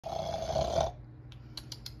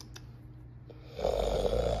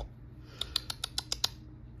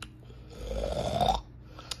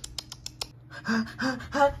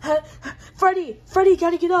Freddy,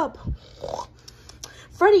 gotta get up.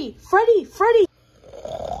 Freddy.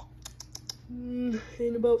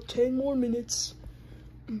 In about 10 more minutes.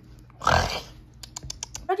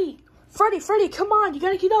 Freddy, come on, you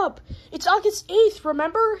gotta get up. It's August 8th,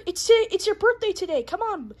 remember? It's your birthday today. Come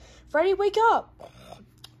on, Freddy, wake up.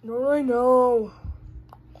 No, I know.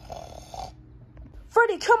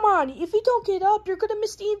 Freddy, come on. If you don't get up, you're gonna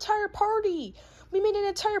miss the entire party. We made an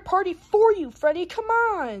entire party for you, Freddy. Come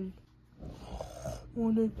on.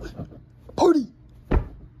 Party.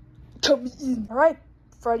 Come in. All right,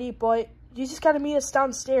 Freddy, but you just gotta meet us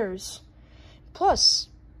downstairs. Plus,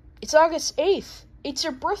 it's August 8th. It's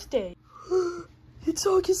your birthday. It's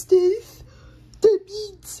August 8th? That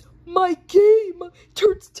means my game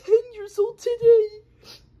turns 10 years old today.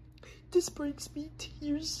 This brings me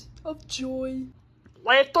tears of joy.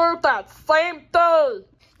 Later that same day.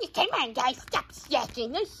 Come on, guys, stop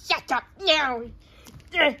slacking. Shut up now.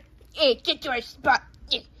 Get to our spot.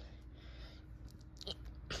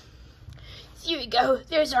 Here we go.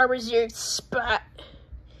 There's our reserved spot.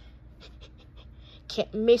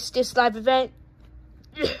 Can't miss this live event.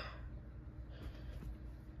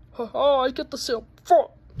 Haha, I get the sale.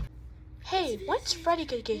 Hey, when's Freddy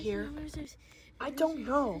gonna get here? I don't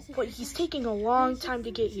know, but he's taking a long time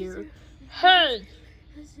to get here. Hey,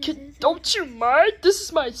 don't you mind? This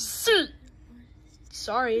is my seat.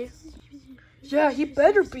 Sorry. Yeah, he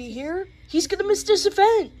better be here. He's gonna miss this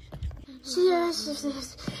event.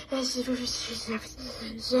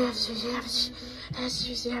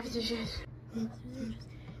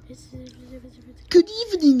 Good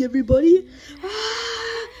evening, everybody.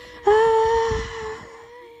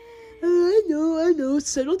 I know.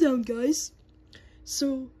 Settle down, guys.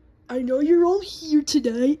 So, I know you're all here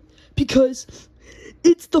tonight because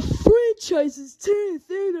it's the franchise's 10th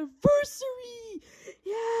anniversary.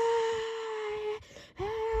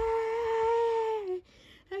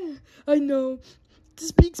 I know.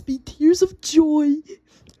 This makes me tears of joy.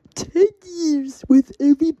 10 years with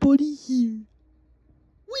everybody here.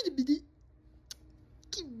 Wait a minute.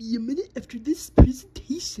 Give me a minute after this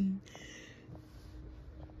presentation.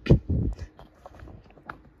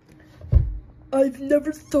 I've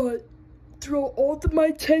never thought, through all of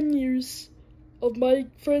my 10 years of my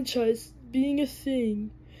franchise being a thing,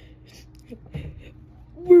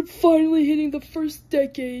 we're finally hitting the first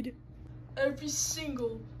decade. Every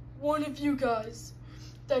single one of you guys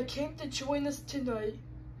that came to join us tonight,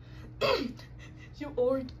 you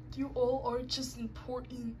all are just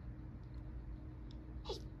important.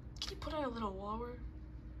 Hey, can you put on a little lower?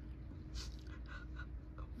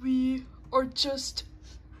 I'm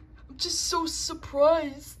just so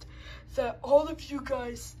surprised that all of you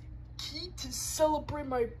guys came to celebrate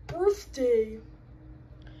my birthday.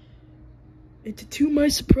 And to my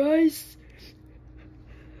surprise,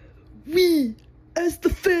 we, as the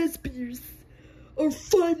Fazbears, are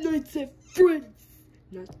Five Nights at Freddy's.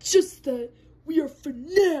 Not just that, we are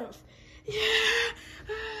Fnaf.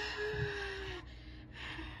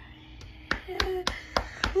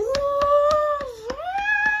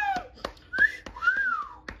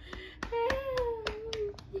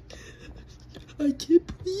 I can't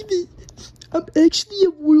believe it. I'm actually a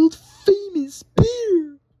world famous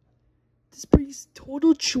bear. This brings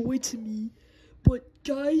total joy to me. But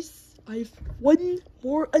guys, I have one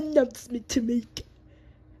more announcement to make.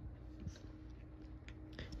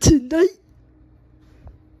 Tonight,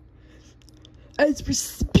 as we're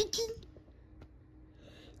speaking,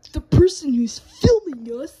 the person who's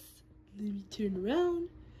filming us, let me turn around.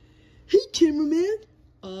 Hey, cameraman.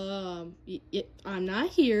 I'm not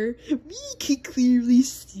here. We can clearly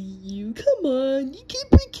see you. Come on, you can't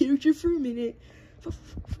play character for a minute.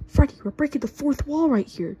 Freddy, we're breaking the fourth wall right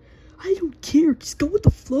here. I don't care. Just go with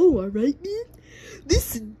the flow, alright, man?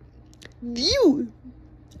 Listen, you,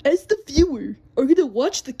 as the viewer, are gonna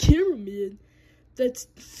watch the cameraman that's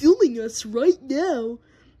filming us right now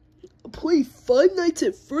play Five Nights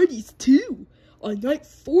at Freddy's 2 on night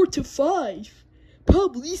 4 to 5.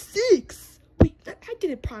 Probably 6. Wait, I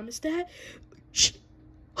didn't promise that. Shh,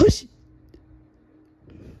 hush.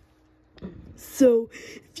 So,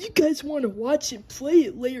 if you guys want to watch and play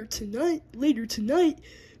it later tonight,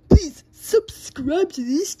 please subscribe to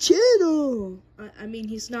this channel. I mean,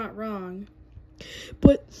 he's not wrong.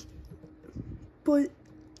 But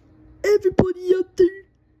everybody out there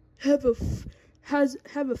have a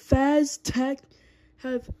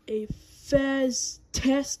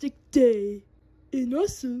fantastic day, and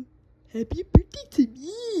also happy birthday to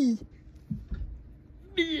me.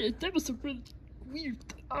 Man, that was a really weird,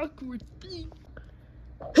 awkward thing.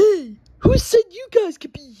 Hey, who said you guys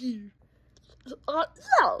could be here?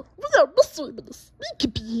 Yeah, without messing with the sneaky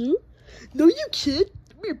bee. No, you can't.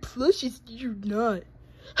 We're plushies, you're not.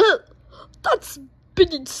 Huh, that's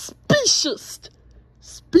being specious.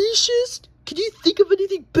 Specious? Can you think of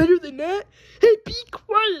anything better than that? Hey, be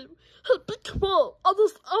quiet. Hey, be quiet.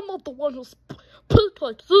 I'm not the one who's pink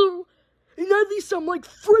like you. And at least I'm like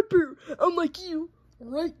Fripper. I'm like you.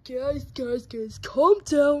 Alright, guys, calm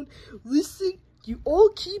down. Listen, you all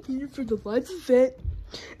came here for the live event.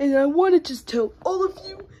 And I want to just tell all of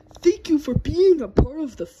you, thank you for being a part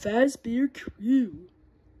of the Fazbear crew.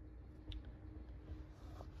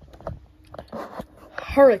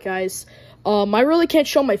 Alright, guys. I really can't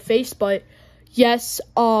show my face, but yes,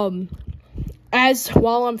 as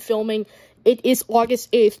while I'm filming, it is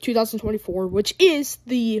August 8th, 2024, which is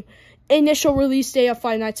the initial release day of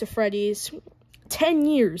Five Nights at Freddy's. 10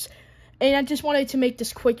 years. And I just wanted to make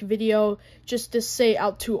this quick video just to say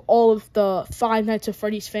out to all of the Five Nights at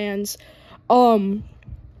Freddy's fans. I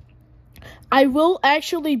will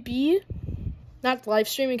actually be, not live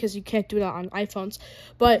streaming because you can't do that on iPhones,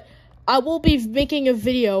 but I will be making a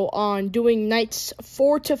video on doing nights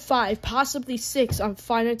 4 to 5, possibly 6 on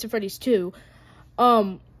Five Nights at Freddy's 2.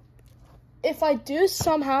 If I do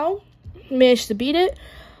somehow manage to beat it,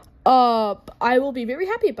 I will be very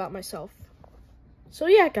happy about myself. So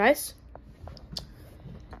yeah, guys.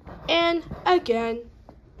 And again,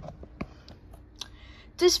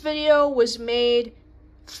 this video was made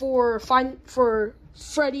for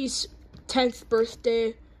Freddy's 10th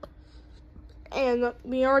birthday. And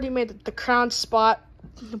we already made the crown spot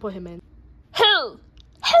to put him in. Hell!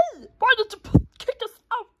 Why did you kick us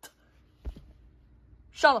out?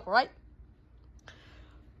 Shut up, alright?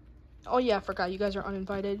 Oh yeah, I forgot, you guys are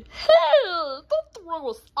uninvited. Hell! Don't throw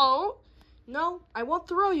us out! No, I won't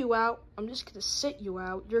throw you out. I'm just gonna sit you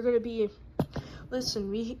out. You're gonna be...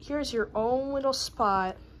 Listen, here's your own little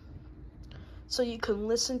spot. So you can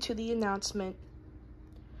listen to the announcement.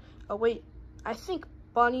 Oh wait, I think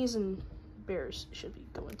bunnies and bears should be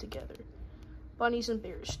going together. Bunnies and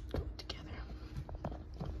bears going together.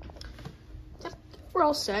 Yep, we're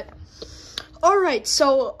all set. Alright,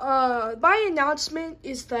 so my announcement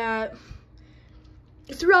is that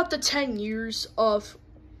throughout the 10 years of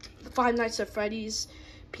Five Nights at Freddy's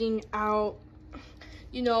being out,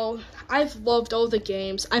 you know, I've loved all the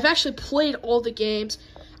games. I've actually played all the games.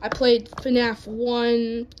 I played Fnaf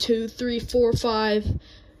 1, 2, 3, 4, 5,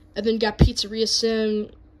 and then got Pizzeria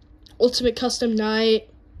Sim, Ultimate Custom Night,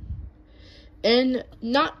 and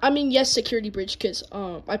yes, Security Breach, because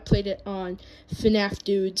I played it on Fnaf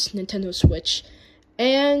Dude's Nintendo Switch.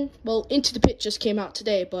 And, well, Into the Pit just came out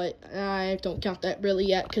today, but I don't count that really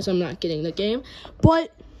yet, because I'm not getting the game.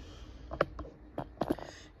 But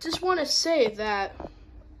just want to say that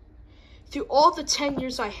through all the 10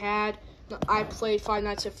 years I played Five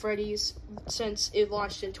Nights at Freddy's since it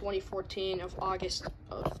launched in 2014 of August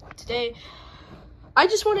of today. I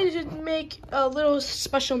just wanted to make a little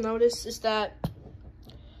special notice is that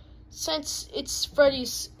since it's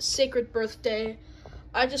Freddy's sacred birthday,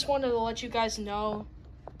 I just wanted to let you guys know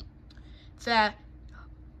that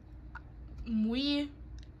we,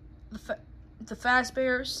 the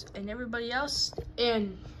Fazbears and everybody else,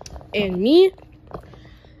 and me,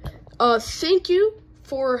 thank you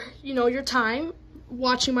for, your time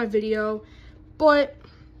watching my video, but,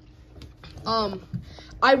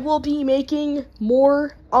 I will be making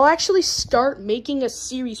more. I'll actually start making a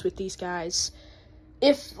series with these guys.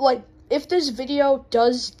 If this video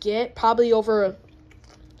does get probably over,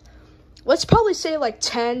 let's probably say like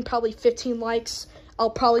 10, probably 15 likes,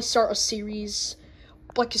 I'll probably start a series,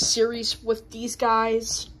 like a series with these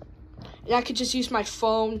guys. And I could just use my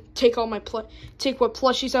phone, take what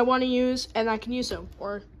plushies I want to use, and I can use them.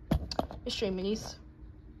 Or stray minis.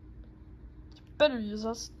 Better use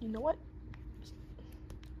us. You know what?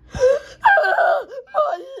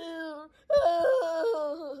 My hair.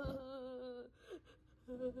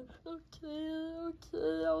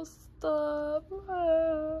 Okay, I'll stop.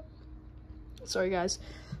 Sorry, guys.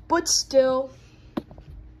 But still,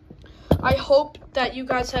 I hope that you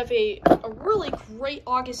guys have a really great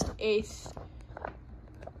August 8th.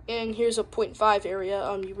 And here's a 0.5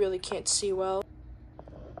 area. You really can't see well.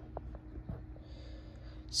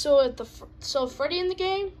 So Freddy in the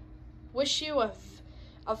game, wish you a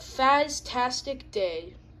Faztastic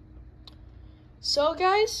day. So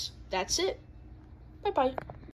guys, that's it. Bye-bye.